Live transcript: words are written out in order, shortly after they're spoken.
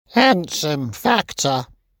Handsome factor.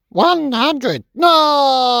 100.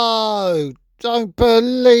 No! Don't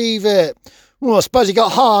believe it. Well, I suppose you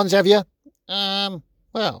got Hans, have you?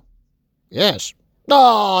 Well, yes.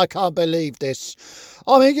 Oh, I can't believe this.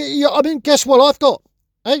 Guess what I've got?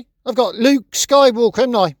 Eh? I've got Luke Skywalker,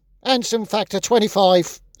 haven't I? Handsome factor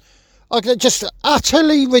 25. Just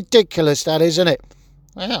utterly ridiculous, that is, isn't it?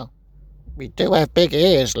 Well, we do have big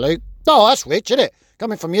ears, Luke. Oh, that's rich, isn't it?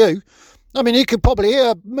 Coming from you. I mean, you could probably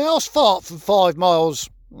hear a mouse fart from 5 miles.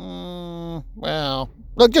 Well,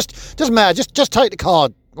 look, doesn't matter. Just take the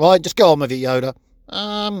card, right? Just go on with it, Yoda.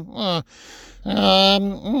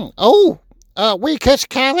 Weakest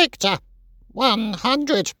character.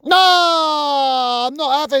 100. No, I'm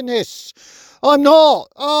not having this. I'm not.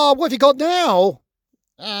 Oh, what have you got now?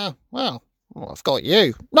 Well, I've got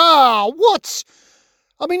you. No, what?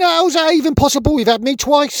 I mean, how's that even possible? You've had me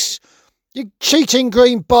twice. You cheating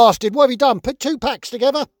green bastard. What have you done? Put 2 packs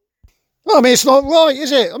together? I mean, it's not right,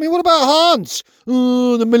 is it? I mean, what about Hans?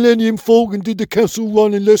 Oh, the Millennium Falcon did the castle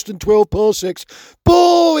run in less than 12 parsecs.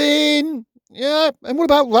 Boring! Yeah, and what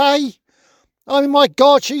about Ray? I mean, my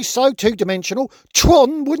God, she's so two-dimensional.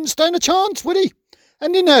 Tron wouldn't stand a chance, would he?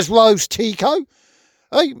 And then there's Rose Tico.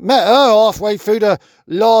 I met her halfway through The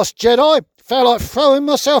Last Jedi. Felt like throwing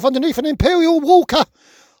myself underneath an Imperial Walker.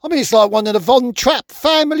 I mean, it's like one of the Von Trapp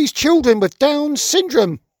family's children with Down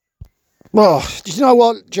syndrome. Well, do you know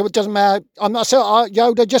what? It doesn't matter. I'm not so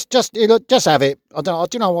Yoda. Just have it. I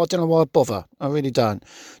don't know why I bother. I really don't.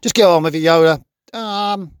 Just get on with it, Yoda.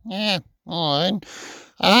 Yeah, all right.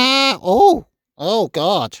 Oh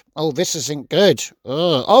God. Oh, this isn't good.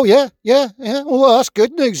 Oh yeah. Well, that's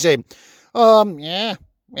good news then. Yeah.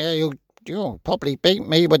 You'll probably beat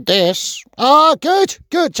me with this. Good.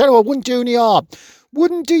 Tell you what, wouldn't do any harm.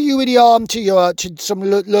 Wouldn't do you any harm to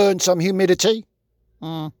learn some humility.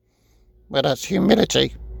 Well, that's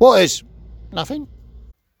humility. What is? Nothing?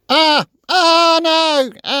 No!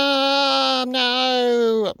 No!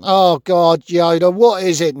 Oh, God, Yoda, what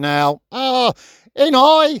is it now? In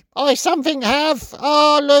I something have.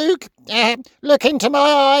 Luke, look into my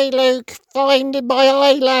eye, Luke. Find in my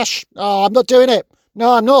eyelash. I'm not doing it.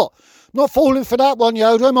 No, I'm not. I'm not falling for that one,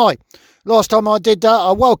 Yoda, am I? Last time I did that,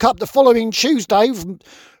 I woke up the following Tuesday with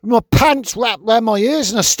my pants wrapped round my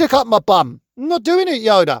ears and a stick up my bum. I'm not doing it,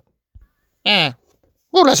 Yoda. Yeah.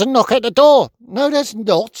 Well, there's a knock at the door. No, there's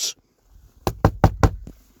not.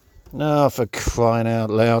 No, for crying out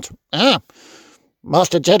loud.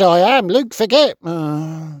 Master Jedi I am, Luke, forget. Do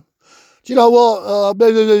you know what?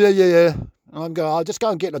 Yeah. I'll just go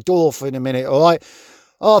and get the door for in a minute, all right?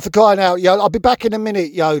 Oh, for crying out, Yoda. I'll be back in a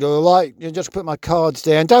minute, Yoda, all right? You just put my cards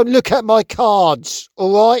down. Don't look at my cards,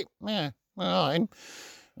 all right? Yeah, all right.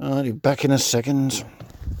 I'll be back in a second.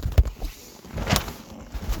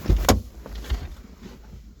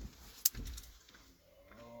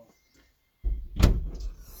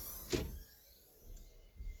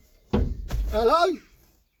 Hello?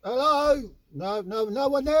 No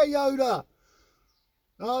one there, Yoda.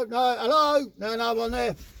 No, hello? No one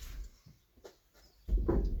there.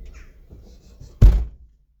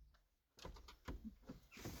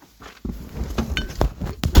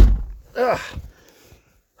 Do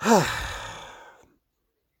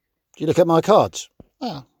you look at my cards?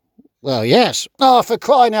 Oh, well, yes. For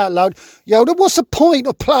crying out loud. Yoda, what's the point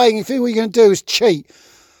of playing if all you're going to do is cheat?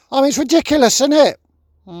 I mean, it's ridiculous, isn't it?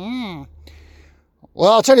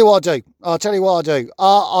 Well, I'll tell you what I do.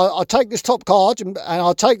 I'll take this top card and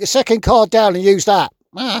I'll take the second card down and use that.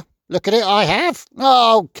 Look at it, I have.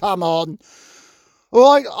 Oh, come on.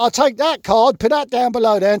 All right, I'll take that card, put that down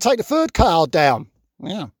below there and take the third card down.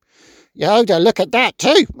 Yeah. Yoda, look at that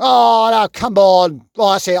too. Oh, no, come on.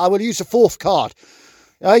 Right, that's it. I will use the fourth card.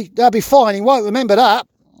 Hey, that'll be fine. He won't remember that.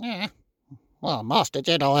 Yeah. Well, Master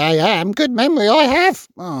Jedi I am. Good memory I have.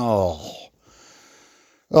 Oh,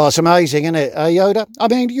 it's amazing, isn't it, Yoda? I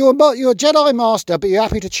mean, you're a Jedi Master, but you're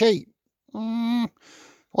happy to cheat.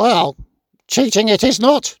 Well, cheating it is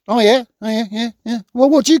not. Oh, yeah. Well,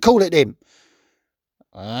 what do you call it then?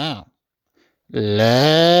 Wow.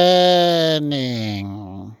 Learning.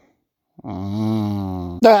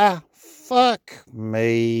 Fuck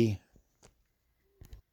me.